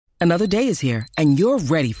Another day is here, and you're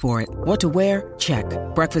ready for it. What to wear? Check.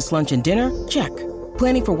 Breakfast, lunch, and dinner? Check.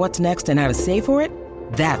 Planning for what's next and how to save for it?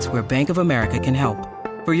 That's where Bank of America can help.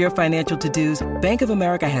 For your financial to-dos, Bank of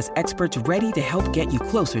America has experts ready to help get you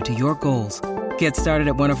closer to your goals. Get started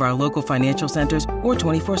at one of our local financial centers or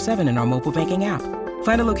 24/7 in our mobile banking app.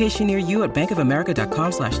 Find a location near you at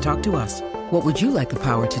bankofamerica.com/talktous. What would you like the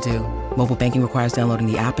power to do? Mobile banking requires downloading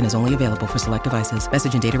the app and is only available for select devices.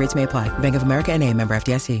 Message and data rates may apply. Bank of America N.A., member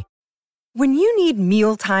FDIC. When you need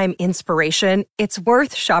mealtime inspiration, it's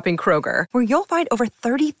worth shopping Kroger, where you'll find over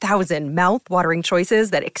 30,000 mouth-watering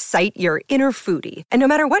choices that excite your inner foodie. And no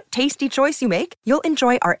matter what tasty choice you make, you'll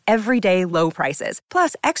enjoy our everyday low prices,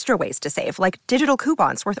 plus extra ways to save, like digital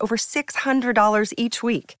coupons worth over $600 each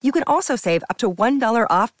week. You can also save up to $1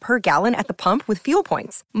 off per gallon at the pump with fuel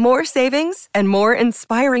points. More savings and more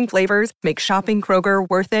inspiring flavors make shopping Kroger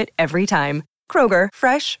worth it every time. Kroger,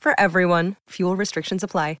 fresh for everyone. Fuel restrictions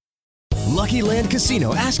apply. Lucky Land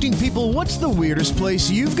Casino, asking people, what's the weirdest place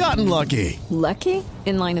you've gotten lucky? Lucky?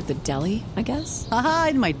 In line at the deli, I guess? Aha,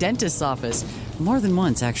 in my dentist's office. More than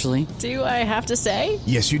once, actually. Do I have to say?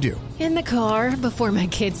 Yes, you do. In the car before my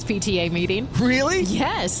kids' PTA meeting. Really?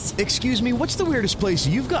 Yes. Excuse me, what's the weirdest place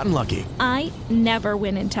you've gotten lucky? I never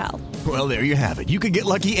win and tell. Well, there you have it. You can get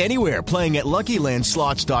lucky anywhere, playing at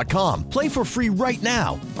LuckyLandSlots.com. Play for free right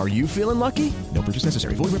now. Are you feeling lucky? No purchase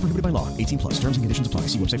necessary. Void where prohibited by law. 18 plus. Terms and conditions apply.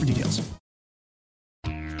 See website for details.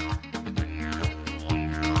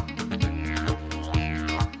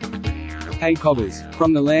 Hey Cobbers,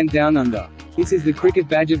 from the land down under. This is the Cricket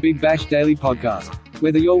Badger Big Bash Daily Podcast.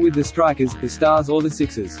 Whether you're with the Strikers, the Stars or the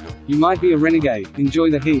Sixers, you might be a renegade, enjoy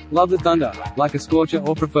the heat, love the thunder, like a scorcher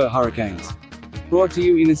or prefer hurricanes. Brought to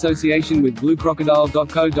you in association with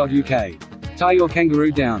bluecrocodile.co.uk. Tie your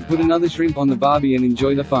kangaroo down, put another shrimp on the barbie and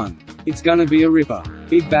enjoy the fun. It's gonna be a ripper.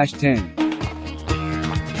 Big Bash 10.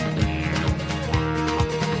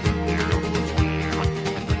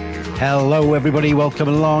 Hello everybody, welcome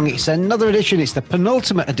along. It's another edition, it's the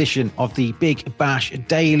penultimate edition of the Big Bash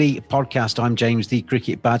Daily Podcast. I'm James, the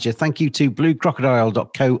Cricket Badger. Thank you to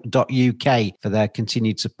bluecrocodile.co.uk for their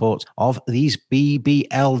continued support of these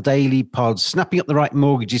BBL Daily Pods. Snapping up the right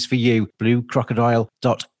mortgages for you,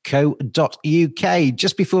 bluecrocodile.co.uk.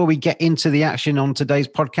 Just before we get into the action on today's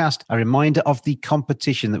podcast, a reminder of the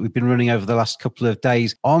competition that we've been running over the last couple of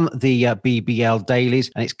days on the BBL Dailies,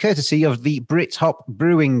 and it's courtesy of the Brithop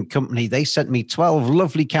Brewing Company. They sent me 12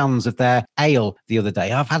 lovely cans of their ale the other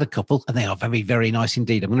day. I've had a couple and they are very, very nice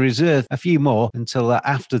indeed. I'm going to reserve a few more until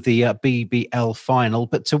after the BBL final.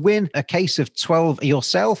 But to win a case of 12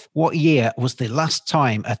 yourself, what year was the last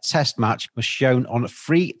time a test match was shown on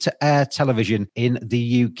free-to-air television in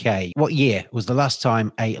the UK? What year was the last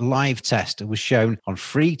time a live test was shown on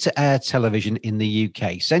free-to-air television in the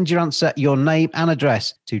UK? Send your answer, your name and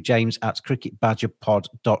address to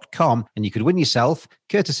james@cricketbadgerpod.com and you could win yourself,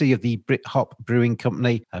 courtesy of the Brithop Brewing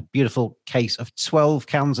Company, a beautiful case of 12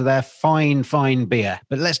 cans of their fine, fine beer.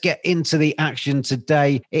 But let's get into the action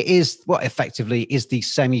today. It is what effectively is the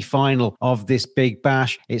semi-final of this Big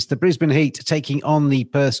Bash. It's the Brisbane Heat taking on the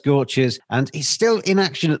Perth Scorchers, and it's still in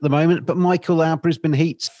action at the moment. But Michael, our Brisbane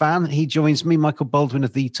Heat fan, he joins me, Michael Baldwin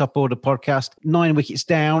of the Top Order podcast. 9 wickets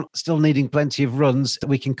down, still needing plenty of runs.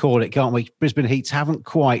 We can call it, can't we? Brisbane Heat haven't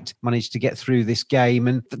quite managed to get through this game.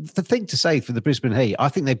 And the thing to say for the Brisbane Heat, I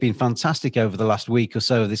think they've been fantastic over the last week or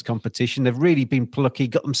so of this competition. They've really been plucky,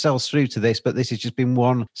 got themselves through to this, but this has just been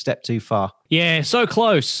one step too far. Yeah, so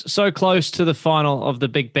close to the final of the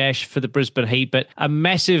Big Bash for the Brisbane Heat, but a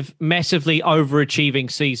massively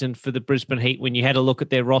overachieving season for the Brisbane Heat when you had a look at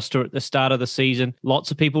their roster at the start of the season.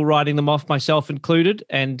 Lots of people writing them off, myself included.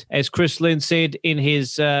 And as Chris Lynn said in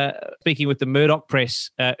his speaking with the Murdoch press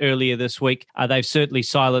earlier this week, they've certainly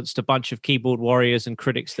silenced a bunch of keyboard warriors and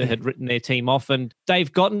critics that had written their team off. And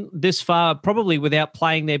they've gotten this far probably without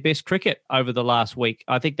playing their best cricket over the last week.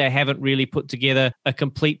 I think they haven't really put together a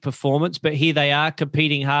complete performance, but here they are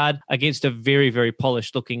competing hard against a very, very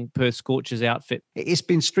polished-looking Perth Scorchers outfit. It's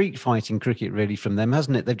been street fighting cricket, really, from them,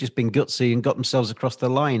 hasn't it? They've just been gutsy and got themselves across the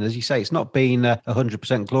line. As you say, it's not been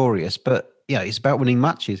 100% glorious, but yeah, it's about winning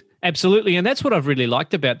matches. Absolutely, and that's what I've really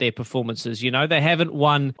liked about their performances. You know, they haven't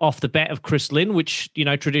won off the bat of Chris Lynn, which, you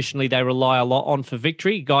know, traditionally they rely a lot on for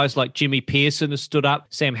victory. Guys like Jimmy Pearson has stood up.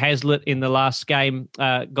 Sam Hazlitt in the last game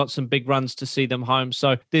got some big runs to see them home.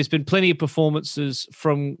 So there's been plenty of performances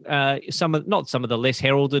from not some of the less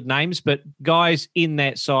heralded names, but guys in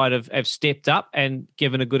that side have stepped up and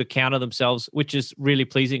given a good account of themselves, which is really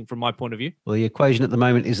pleasing from my point of view. Well, the equation at the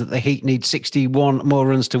moment is that the Heat need 61 more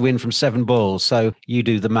runs to win from 7 balls. balls. So you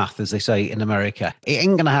do the math, as they say in America. It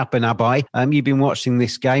ain't going to happen, Abai. You've been watching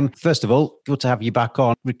this game. First of all, good to have you back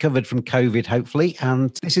on, recovered from COVID, hopefully.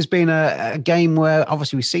 And this has been a game where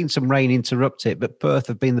obviously we've seen some rain interrupt it, but Perth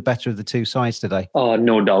have been the better of the two sides today.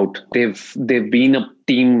 No doubt. They've been a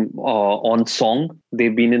team on song.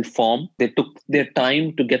 They've been in form. They took their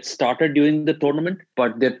time to get started during the tournament,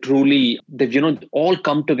 but they've all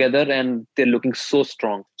come together and they're looking so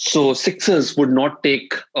strong. So Sixers would not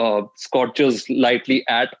take Scorchers lightly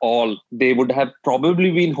at all. They would have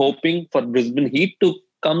probably been hoping for Brisbane Heat to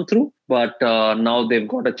come through, but now they've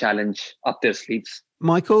got a challenge up their sleeves.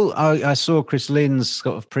 Michael, I saw Chris Lynn's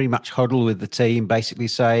sort of pre-match huddle with the team, basically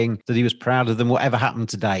saying that he was proud of them, whatever happened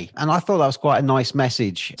today. And I thought that was quite a nice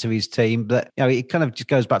message to his team. That, it kind of just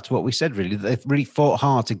goes back to what we said, really. That they've really fought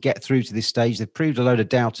hard to get through to this stage. They've proved a load of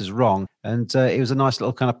doubters wrong. And it was a nice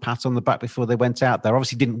little kind of pat on the back before they went out there.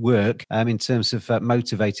 Obviously didn't work in terms of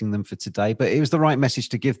motivating them for today, but it was the right message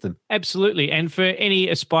to give them. Absolutely. And for any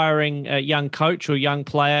aspiring young coach or young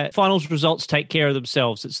player, finals results take care of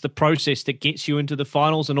themselves. It's the process that gets you into the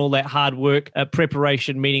finals and all that hard work,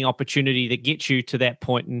 preparation, meeting opportunity that gets you to that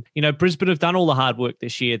point. And, Brisbane have done all the hard work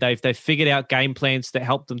this year. They've figured out game plans that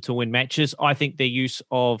help them to win matches. I think their use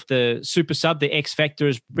of the super sub, the X factor,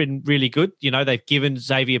 has been really good. They've given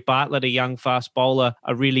Xavier Bartlett, a young fast bowler,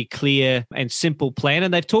 a really clear and simple plan.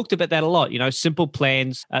 And they've talked about that a lot, simple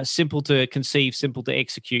plans, simple to conceive, simple to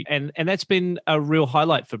execute. And that's been a real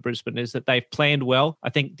highlight for Brisbane, is that they've planned well. I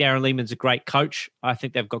think Darren Lehmann's a great coach. I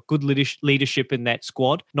think they've got good leadership in that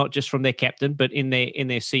squad, not just from their captain, but in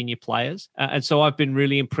their senior players. And so I've been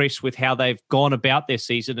really impressed with how they've gone about their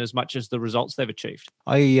season as much as the results they've achieved.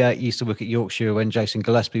 I used to work at Yorkshire when Jason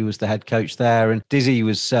Gillespie was the head coach there, and Dizzy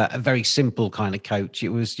was a very simple kind of coach. It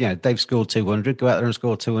was, they've scored 200, go out there and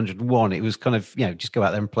score 201. It was kind of, just go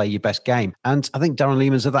out there and play your best game. And I think Darren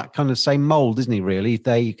Lehmann's of that kind of same mould, isn't he, really?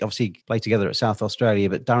 They obviously play together at South Australia,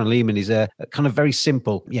 but Darren Lehmann is a kind of very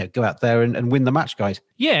simple, go out there and win the match, guys.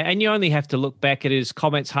 Yeah, and you only have to look back at his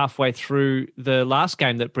comments halfway through the last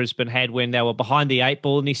game that Brisbane had when they were behind the 8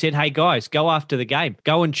 ball, and he said, hey, guys, go after the game.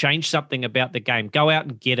 Go and change something about the game. Go out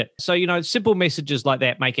and get it. So, simple messages like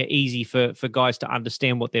that make it easy for guys to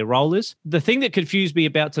understand what their role is. The thing that confused me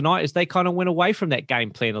about tonight is they kind of went away from that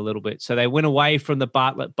game plan a little bit. So they went away from the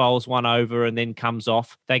Bartlett bowls 1 over and then comes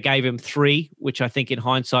off. They gave him 3, which I think in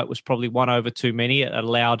hindsight was probably 1 over too many. It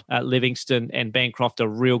allowed Livingston and Bancroft a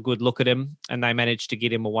real good look at him, and they managed to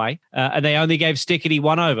get him away. And they only gave Stickety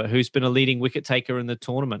 1 over, who's been a leading wicket taker in the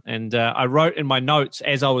tournament. And I wrote in my notes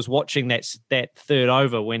as I was watching that third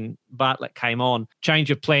over when Bartlett came on,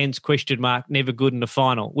 change of plans, ? Never good in the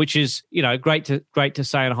final, which is, great to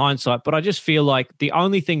say in hindsight. But I just feel like the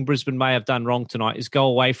only thing Brisbane may have done wrong tonight is go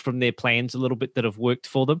away from their plans a little bit that have worked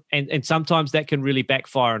for them. And sometimes that can really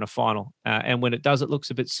backfire in a final. And when it does, it looks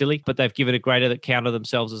a bit silly, but they've given a greater counter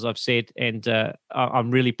themselves, as I've said. And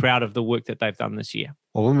I'm really proud of the work that they've done this year.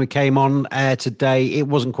 Well, when we came on air today, it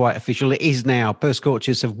wasn't quite official. It is now. Perth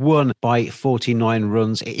Scorchers have won by 49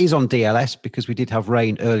 runs. It is on DLS because we did have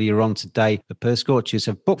rain earlier on today. The Perth Scorchers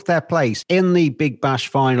have booked their place in the Big Bash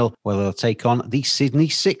final, where they'll take on the Sydney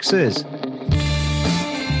Sixers.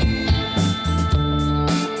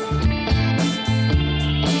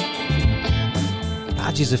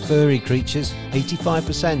 Badgers are furry creatures.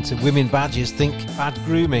 85% of women badgers think bad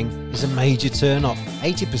grooming is a major turn-off.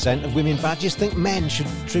 80% of women badgers think men should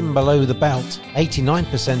trim below the belt.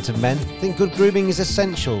 89% of men think good grooming is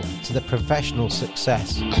essential to their professional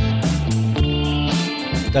success.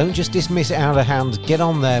 Don't just dismiss it out of hand. Get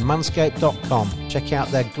on there, manscaped.com. Check out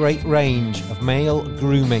their great range of male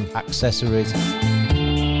grooming accessories.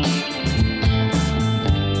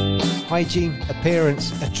 Hygiene,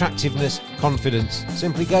 appearance, attractiveness, confidence.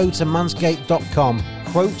 Simply go to manscaped.com,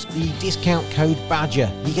 quote the discount code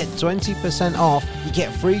BADGER. You get 20% off, you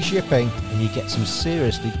get free shipping, and you get some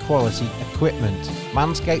seriously quality equipment.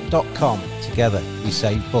 Manscaped.com. Together, we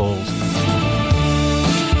save balls.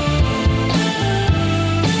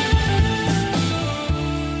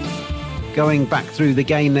 Going back through the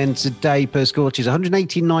game then today, Perth Scorchers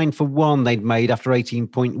 189 for 1 they'd made after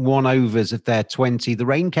 18.1 overs of their 20. The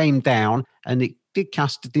rain came down and it did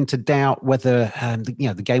cast it into doubt whether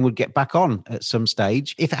the game would get back on at some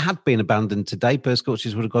stage. If it had been abandoned today, Perth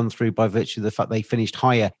Scorchers would have gone through by virtue of the fact they finished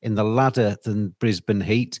higher in the ladder than Brisbane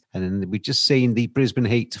Heat. And then we've just seen the Brisbane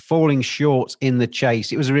Heat falling short in the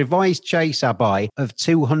chase. It was a revised chase, Abai, of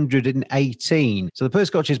 218. So the Perth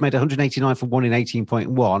Scorchers made 189 for 1 in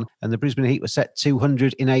 18.1, and the Brisbane Heat were set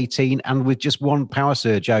 200 in 18 and with just 1 power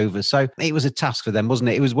surge over. So it was a task for them, wasn't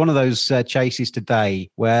it? It was one of those chases today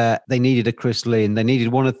where they needed a Chris Lee Lynn. They needed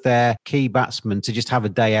one of their key batsmen to just have a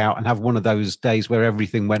day out and have one of those days where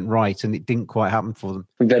everything went right, and it didn't quite happen for them.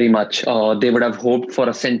 Very much. They would have hoped for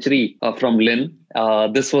a century from Lynn.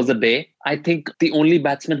 This was the day. I think the only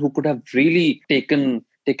batsman who could have really taken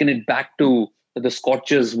it back to the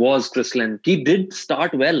Scorchers was Chris Lynn. He did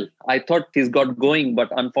start well. I thought he's got going, but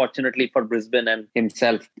unfortunately for Brisbane and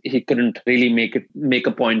himself, he couldn't really make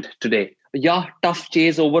a point today. Yeah, tough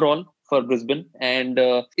chase overall for Brisbane, and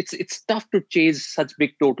it's tough to chase such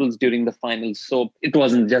big totals during the finals. So it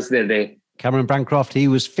wasn't just their day. Cameron Bancroft, he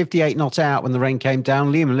was 58 not out when the rain came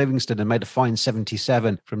down. Liam Livingstone had made a fine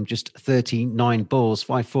 77 from just 39 balls,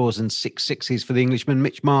 5 fours and 6 sixes for the Englishman.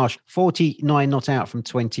 Mitch Marsh, 49 not out from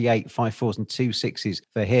 28, 5 fours and 2 sixes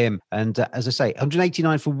for him. And as I say,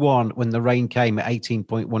 189 for 1 when the rain came at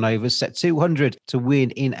 18.1 overs, set 200 to win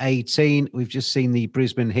in 18. We've just seen the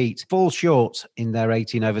Brisbane Heat fall short in their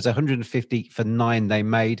 18 overs, 150 for 9 they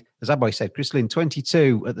made. As Aboy said, Chris Lynn,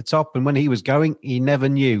 22 at the top. And when he was going, he never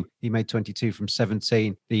knew. He made 22 from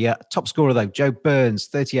 17. The top scorer, though, Joe Burns,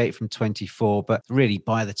 38 from 24. But really,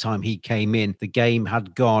 by the time he came in, the game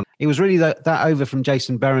had gone. It was really that over from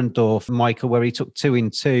Jason Behrendorff, Michael, where he took 2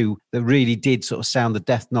 in 2, that really did sort of sound the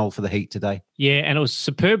death knell for the Heat today. Yeah, and it was a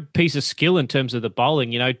superb piece of skill in terms of the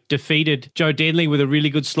bowling. You know, defeated Joe Denley with a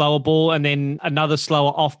really good slower ball and then another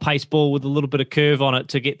slower off-pace ball with a little bit of curve on it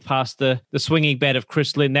to get past the swinging bat of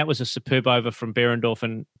Chris Lynn. That was a superb over from Behrendorff,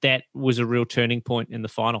 and that was a real turning point in the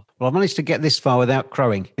final. Well, I've managed to get this far without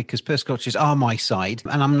crowing because Perth Scorchers are my side,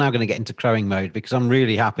 and I'm now going to get into crowing mode because I'm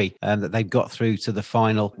really happy that they've got through to the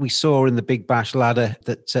final. We saw in the Big Bash ladder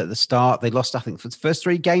that at the start they lost, I think, for the first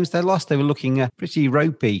 3 games they lost. They were looking pretty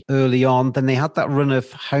ropey early on. Then they had that run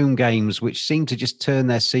of home games which seemed to just turn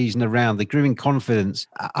their season around. They grew in confidence.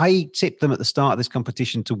 I tipped them at the start of this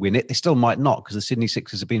competition to win it. They still might not because the Sydney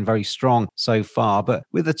Sixers have been very strong so far. But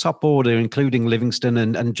with the top order, including Livingstone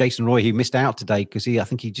and Jason Roy, who missed out today because I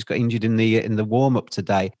think he just got injured in the warm-up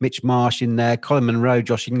today. Mitch Marsh in there, Colin Munro,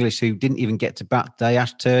 Josh Inglis, who didn't even get to bat today.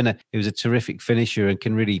 Ash Turner, who was a terrific finisher and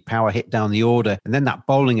can really power hit down the order. And then that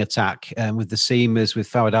bowling attack with the seamers, with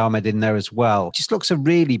Fawad Ahmed in there as well. Just looks a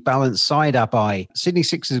really balanced side, Abai. Sydney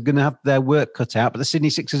Sixers are going to have their work cut out, but the Sydney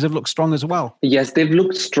Sixers have looked strong as well. Yes, they've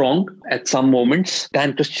looked strong at some moments.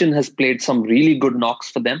 Dan Christian has played some really good knocks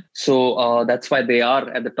for them. So that's why they are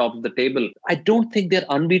at the top of the table. I don't think they're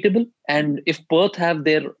unbeatable. And if Perth have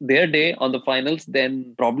their day on the finals,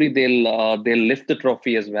 then probably they'll lift the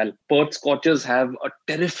trophy as well. Perth Scorchers have a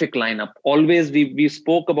terrific lineup. Always we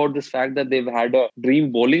spoke about this fact that they've had a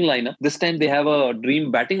dream bowling lineup. This time they have a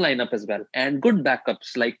dream batting lineup as well. And good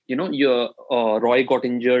backups like, Roy got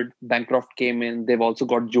injured, Bancroft came in. They've also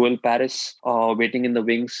got Joel Paris waiting in the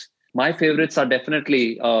wings. My favourites are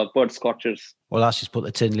definitely Perth Scorchers. Well, that's just put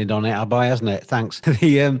the tin lid on it, Abai, hasn't it? Thanks.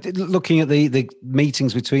 Looking at the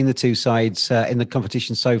meetings between the two sides in the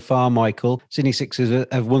competition so far, Michael, Sydney Sixers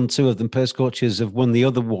have won 2 of them. Perth Scorchers have won the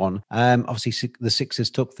other one. Obviously, the Sixers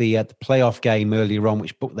took the playoff game earlier on,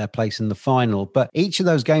 which booked their place in the final. But each of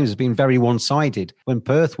those games has been very one-sided. When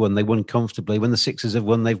Perth won, they won comfortably. When the Sixers have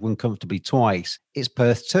won, they've won comfortably twice. It's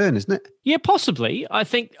Perth's turn, isn't it? Yeah, possibly. I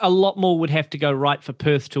think a lot more would have to go right for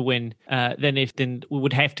Perth to win than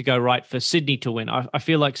would have to go right for Sydney to win. I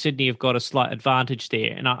feel like Sydney have got a slight advantage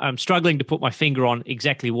there, and I'm struggling to put my finger on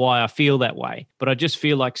exactly why I feel that way. But I just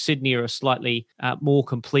feel like Sydney are a slightly more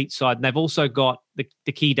complete side, and they've also got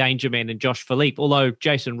the key danger man in Josh Philippe, although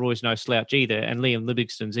Jason Roy's no slouch either, and Liam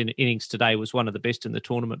Livingstone's innings today was one of the best in the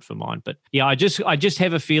tournament for mine. But yeah, I just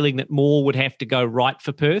have a feeling that more would have to go right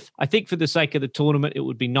for Perth. I think for the sake of the tournament, it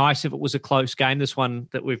would be nice if it was a close game. This one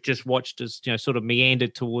that we've just watched is sort of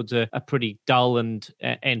meandered towards a pretty dull and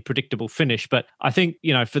predictable finish. But I think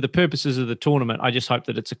for the purposes of the tournament, I just hope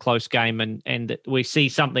that it's a close game and that we see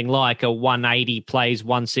something like a 180 plays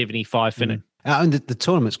 175 finish. And the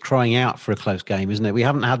tournament's crying out for a close game, isn't it? We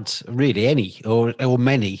haven't had really any or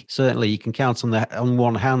many. Certainly, you can count on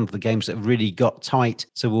one hand the games that have really got tight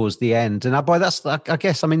towards the end. And I guess,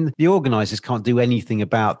 the organisers can't do anything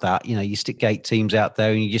about that. You stick 8 teams out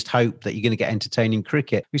there and you just hope that you're going to get entertaining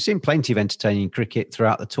cricket. We've seen plenty of entertaining cricket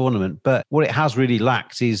throughout the tournament, but what it has really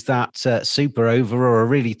lacked is that super over or a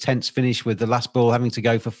really tense finish with the last ball having to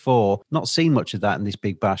go for 4. Not seen much of that in this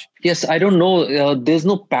Big Bash. Yes, I don't know. There's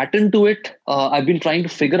no pattern to it. I've been trying to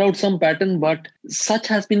figure out some pattern, but such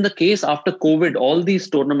has been the case after COVID. All these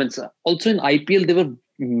tournaments, also in IPL, they were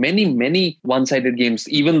many one-sided games.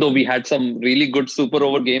 Even though we had some really good super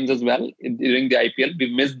over games as well during the IPL,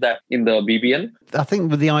 we missed that in the BBL. I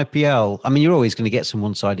think with the IPL, I mean, you're always going to get some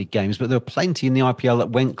one-sided games, but there were plenty in the IPL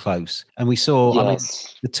that went close. And we saw, I mean,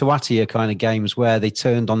 the Tawatia kind of games where they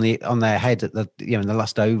turned on their head at the in the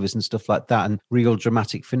last overs and stuff like that, and real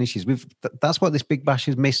dramatic finishes. That's what this Big Bash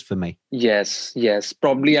has missed for me. Yes.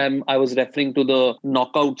 Probably I was referring to the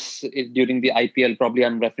knockouts during the IPL. Probably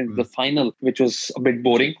I'm referring to the final, which was a bit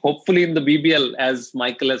boring. Hopefully in the BBL, as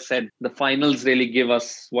Michael has said, the finals really give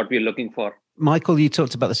us what we're looking for. Michael, you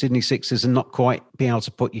talked about the Sydney Sixers and not quite being able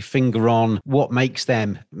to put your finger on what makes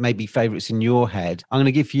them maybe favourites in your head. I'm going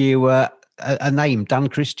to give you a name, Dan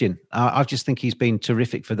Christian. I just think he's been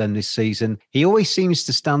terrific for them this season. He always seems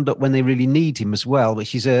to stand up when they really need him as well,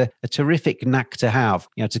 which is a terrific knack to have,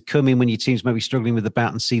 to come in when your team's maybe struggling with the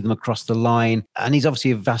bat and see them across the line. And he's obviously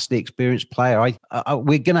a vastly experienced player.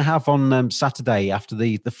 We're going to have on Saturday after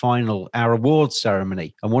the final our awards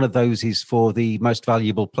ceremony, and one of those is for the most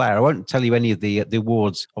valuable player. I won't tell you any of the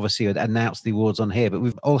awards, obviously announce the awards on here, but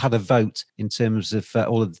we've all had a vote in terms of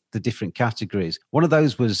all of the different categories. One of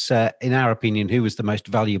those was, in our opinion, who was the most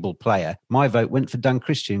valuable player. My vote went for Dan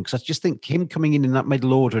Christian, because I just think him coming in that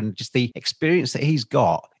middle order and just the experience that he's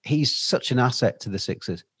got, he's such an asset to the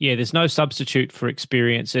Sixers. Yeah, there's no substitute for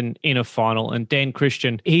experience in a final. And Dan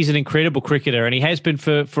Christian, he's an incredible cricketer, and he has been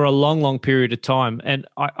for a long period of time. And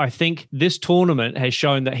I think this tournament has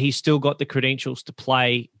shown that he's still got the credentials to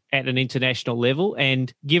play at an international level.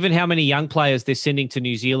 And given how many young players they're sending to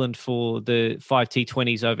New Zealand for the 5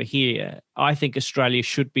 T20s over here, I think Australia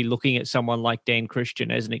should be looking at someone like Dan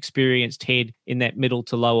Christian as an experienced head in that middle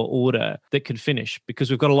to lower order that can finish, because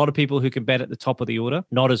we've got a lot of people who can bat at the top of the order,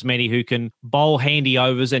 not as many who can bowl handy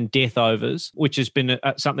overs and death overs, which has been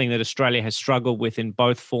something that Australia has struggled with in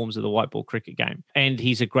both forms of the white ball cricket game. And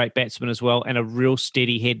he's a great batsman as well, and a real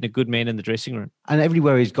steady head and a good man in the dressing room. And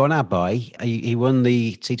everywhere he's gone, Abai, he won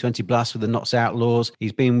the T20 Blast with the Notts Outlaws.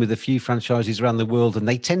 He's been with a few franchises around the world, and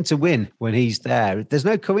they tend to win when he's there. There's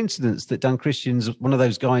no coincidence that Dan Christian's one of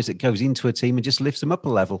those guys that goes into a team and just lifts them up a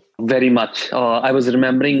level. Very much. I was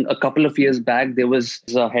remembering a couple of years back, there was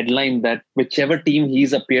a headline that whichever team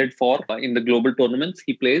he's appeared for in the global tournaments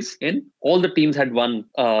he plays in, all the teams had won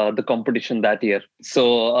the competition that year.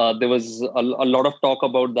 So there was a lot of talk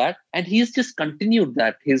about that. And he's just continued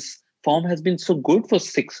that. His form has been so good for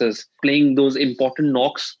Sixers, playing those important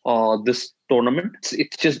knocks this tournament.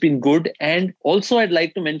 It's just been good. And also I'd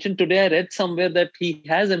like to mention, today I read somewhere that he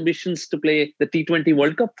has ambitions to play the T20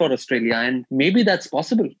 World Cup for Australia, and maybe that's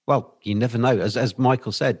possible. Well, you never know. As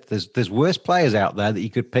Michael said, there's worse players out there that you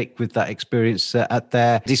could pick with that experience at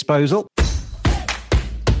their disposal.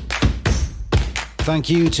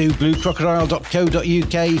 Thank you to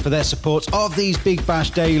bluecrocodile.co.uk for their support of these Big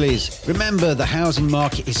Bash dailies. Remember, the housing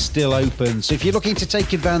market is still open, so if you're looking to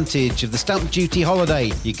take advantage of the stamp duty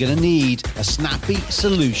holiday, you're going to need a snappy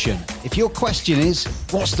solution. If your question is,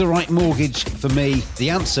 what's the right mortgage for me?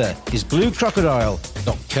 The answer is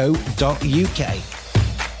bluecrocodile.co.uk.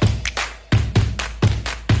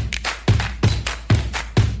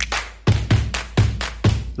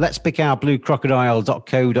 Let's pick our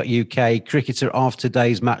bluecrocodile.co.uk cricketer of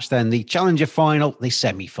today's match then. The Challenger final, the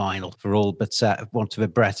semi-final, for all but want of a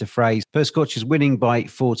better phrase. Perscorch winning by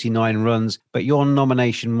 49 runs, but your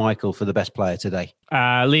nomination, Michael, for the best player today?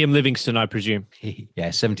 Liam Livingstone, I presume. Yeah,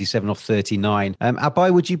 77 off 39.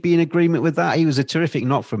 Abai, would you be in agreement with that? He was a terrific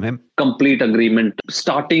knock from him. Complete agreement.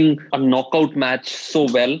 Starting a knockout match so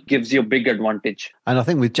well gives you a big advantage. And I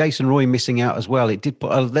think with Jason Roy missing out as well, it did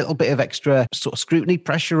put a little bit of extra sort of scrutiny,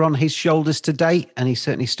 pressure on his shoulders today, and he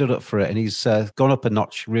certainly stood up for it. And he's gone up a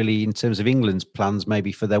notch, really, in terms of England's plans,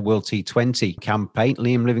 maybe for their World T20 campaign.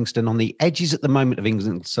 Liam Livingstone on the edges at the moment of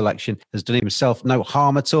England's selection has done himself no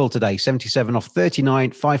harm at all today. 77 off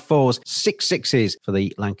 39, 5 fours, 6 sixes for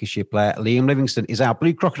the Lancashire player. Liam Livingstone is our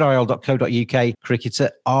bluecrocodile.co.uk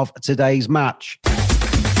cricketer of today's match.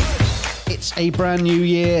 It's a brand new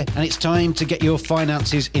year and it's time to get your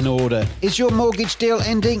finances in order. Is your mortgage deal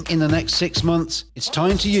ending in the next 6 months? It's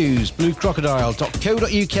time to use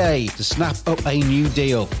bluecrocodile.co.uk to snap up a new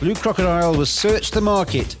deal. Blue Crocodile will search the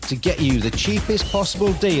market to get you the cheapest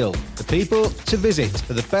possible deal. The people to visit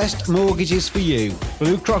for the best mortgages for you.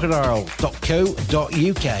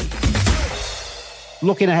 bluecrocodile.co.uk.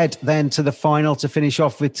 Looking ahead then to the final to finish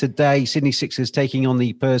off with today, Sydney Sixers taking on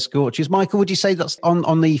the Perth Scorchers. Michael, would you say that's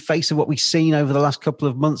on the face of what we've seen over the last couple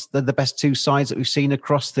of months, the best two sides that we've seen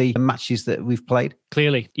across the matches that we've played?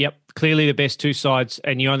 Clearly, yep. clearly the best two sides,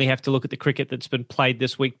 and you only have to look at the cricket that's been played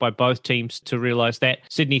this week by both teams to realise that.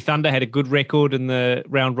 Sydney Thunder had a good record in the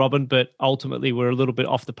round robin, but ultimately were a little bit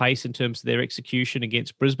off the pace in terms of their execution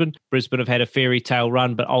against Brisbane. Brisbane have had a fairy tale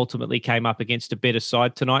run, but ultimately came up against a better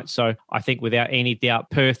side tonight. So I think without any doubt,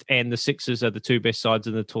 Perth and the Sixers are the two best sides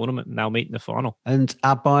in the tournament, and they'll meet in the final. And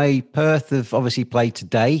by Perth have obviously played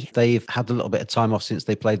today. They've had a little bit of time off since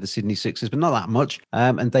they played the Sydney Sixers, but not that much.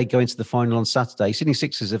 And they go into the final on Saturday. Sydney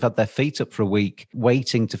Sixers have had their feet up for a week,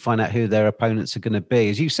 waiting to find out who their opponents are going to be.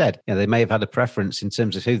 As you said, they may have had a preference in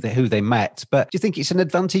terms of who they met. But do you think it's an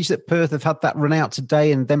advantage that Perth have had that run out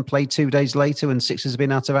today and then played 2 days later and Sixers have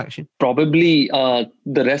been out of action? Probably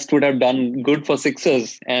the rest would have done good for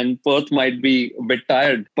Sixers and Perth might be a bit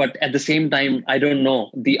tired. But at the same time, I don't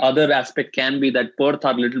know. The other aspect can be that Perth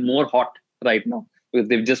are a little more hot right now because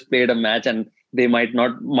they've just played a match and they might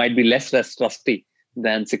be less rusty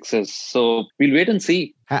than Sixers. So we'll wait and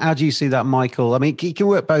see. How do you see that, Michael? I mean, it can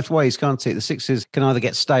work both ways, can't it? The Sixers can either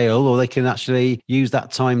get stale or they can actually use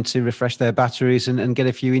that time to refresh their batteries and get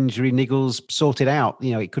a few injury niggles sorted out.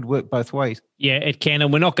 It could work both ways. Yeah, it can.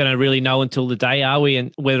 And we're not going to really know until the day, are we?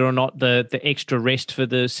 And whether or not the extra rest for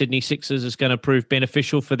the Sydney Sixers is going to prove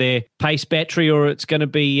beneficial for their pace battery or it's going to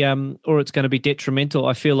be detrimental.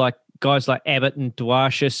 I feel like guys like Abbott and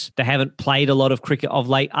Dwarshuis, they haven't played a lot of cricket of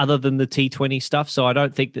late other than the T20 stuff. So I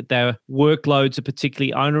don't think that their workloads are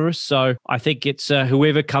particularly onerous. So I think it's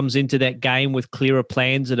whoever comes into that game with clearer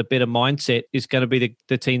plans and a better mindset is going to be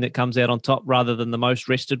the team that comes out on top rather than the most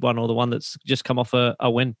rested one or the one that's just come off a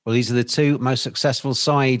win. Well, these are the two most successful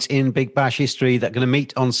sides in Big Bash history that are going to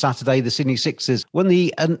meet on Saturday. The Sydney Sixers won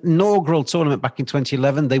the inaugural tournament back in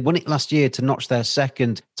 2011. They won it last year to notch their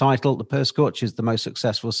second title. The Perth Scorchers, the most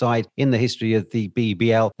successful side in the history of the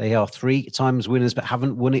BBL. They are 3 times winners, but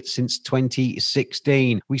haven't won it since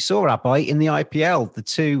 2016. We saw Abai in the IPL. The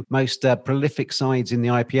two most prolific sides in the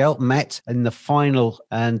IPL met in the final,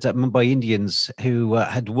 and Mumbai Indians, who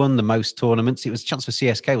had won the most tournaments. It was a chance for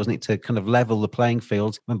CSK, wasn't it, to kind of level the playing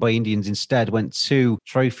field. Mumbai Indians instead went 2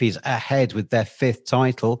 trophies ahead with their 5th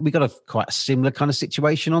title. We got quite a similar kind of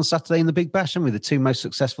situation on Saturday in the Big Bash, and with the two most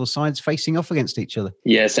successful sides facing off against each other.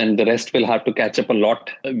 Yes, and the rest will have to catch up a lot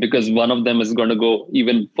because one of them is going to go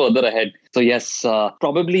even further ahead. So yes,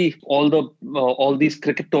 probably all these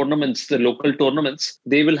cricket tournaments, the local tournaments,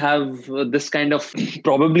 they will have this kind of,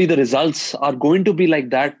 probably the results are going to be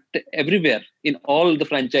like that everywhere in all the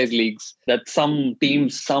franchise leagues, that some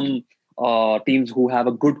teams who have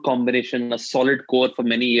a good combination, a solid core for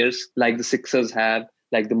many years, like the Sixers have,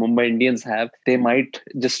 like the Mumbai Indians have, they might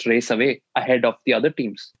just race away ahead of the other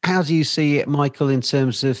teams. How do you see it, Michael, in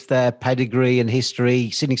terms of their pedigree and history?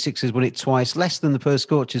 Sydney Sixers won it twice, less than the Perth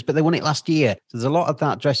Scorchers, but they won it last year. So there's a lot of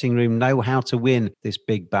that dressing room know how to win this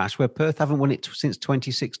Big Bash, where Perth haven't won it since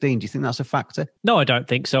 2016. Do you think that's a factor? No, I don't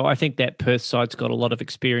think so. I think that Perth side's got a lot of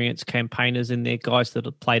experienced campaigners in there, guys that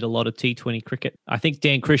have played a lot of T20 cricket. I think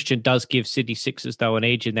Dan Christian does give Sydney Sixers, though, an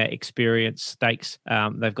edge in that experience stakes.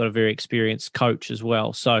 They've got a very experienced coach as well.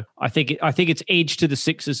 So I think it's edge to the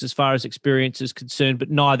Sixers as far as experience is concerned, but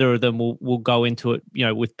neither of them will go into it,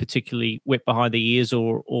 with particularly wet behind the ears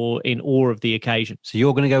or in awe of the occasion. So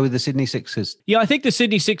you're going to go with the Sydney Sixers? Yeah, I think the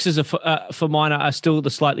Sydney Sixers for mine are still the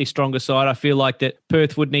slightly stronger side. I feel like that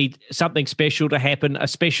Perth would need something special to happen, a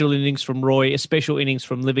special innings from Roy, a special innings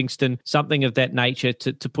from Livingston, something of that nature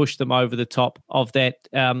to push them over the top of that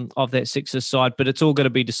Sixers side. But it's all going to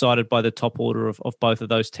be decided by the top order of both of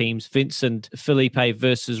those teams. Vince and Felipe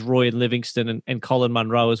versus Roy and Livingston and Colin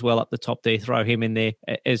Munro as well up the top there. Throw him in there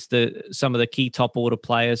as some of the key top order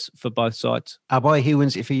players for both sides. Abai, who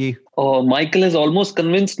wins it for you? Oh, Michael has almost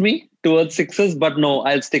convinced me towards Sixers, but no,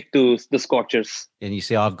 I'll stick to the Scorchers. And you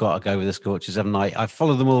see, I've got to go with the Scorchers, haven't I? I've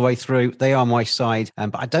followed them all the way through. They are my side.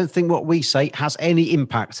 But I don't think what we say has any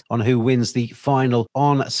impact on who wins the final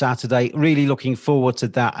on Saturday. Really looking forward to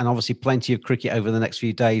that. And obviously plenty of cricket over the next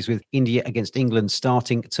few days with India against England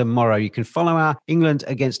starting tomorrow. You can follow our England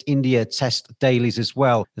against India test dailies as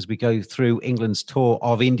well as we go through England's tour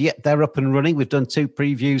of India. They're up and running. We've done 2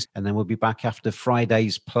 previews and then we'll be back after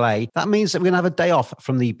Friday's play. That means that we're going to have a day off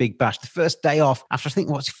from the Big Bash. The first day off after, I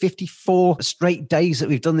think, 54 straight days that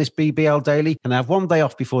we've done this BBL Daily. And I have 1 day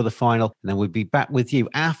off before the final. And then we'll be back with you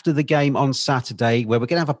after the game on Saturday, where we're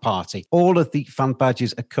going to have a party. All of the fan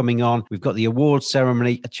badges are coming on. We've got the awards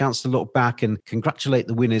ceremony, a chance to look back and congratulate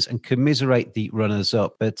the winners and commiserate the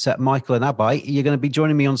runners-up. But Michael and Abai, you're going to be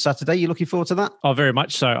joining me on Saturday. You looking forward to that? Oh, very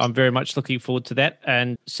much so. I'm very much looking forward to that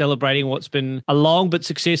and celebrating what's been a long but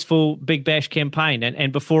successful Big Bash campaign.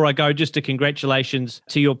 And before I go, just a congratulations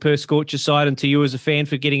to your Perth Scorchers side and to you as a fan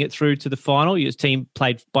for getting it through to the final. It's team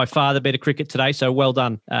played by far the better cricket today. So well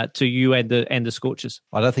done to you and the Scorchers.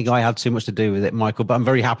 I don't think I had too much to do with it, Michael, but I'm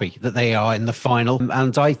very happy that they are in the final.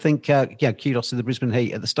 And I think, kudos to the Brisbane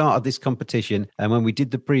Heat. At the start of this competition, and when we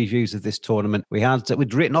did the previews of this tournament,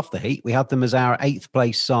 we'd written off the Heat. We had them as our 8th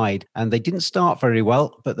place side, and they didn't start very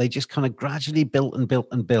well, but they just kind of gradually built. And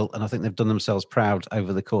I think they've done themselves proud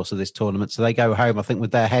over the course of this tournament. So they go home, I think,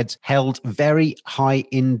 with their heads held very high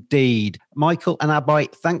indeed. Michael and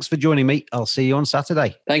Abai, thanks for joining me. I'll see you on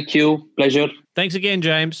Saturday. Thank you. Pleasure. Thanks again,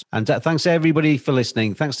 James. And thanks everybody for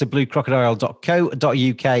listening. Thanks to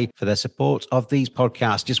bluecrocodile.co.uk for their support of these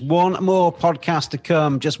podcasts. Just one more podcast to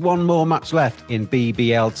come. Just one more match left in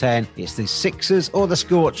BBL 10. It's the Sixers or the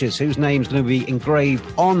Scorchers, whose name's going to be engraved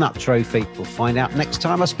on that trophy. We'll find out next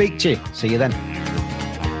time I speak to you. See you then.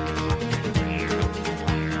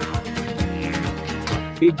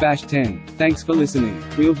 Big Bash 10. Thanks for listening.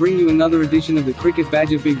 We'll bring you another edition of the Cricket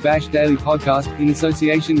Badger Big Bash Daily Podcast in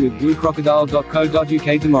association with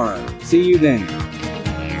bluecrocodile.co.uk tomorrow. See you then.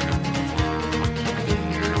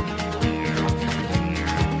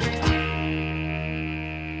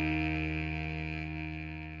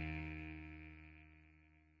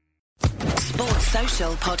 Sports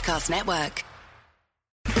Social Podcast Network.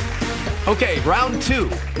 Okay, round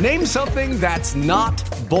 2. Name something that's not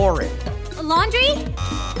boring. A laundry?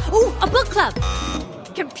 Ooh, a book club.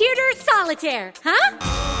 Computer solitaire, huh?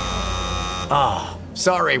 Ah,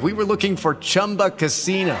 sorry, we were looking for Chumba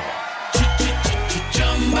Casino.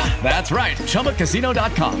 That's right,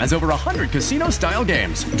 ChumbaCasino.com has over 100 casino-style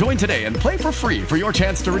games. Join today and play for free for your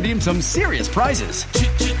chance to redeem some serious prizes.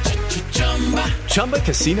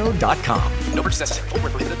 ChumbaCasino.com. No purchase necessary. Void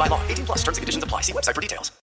where prohibited by law. 18+ terms and conditions apply. See website for details.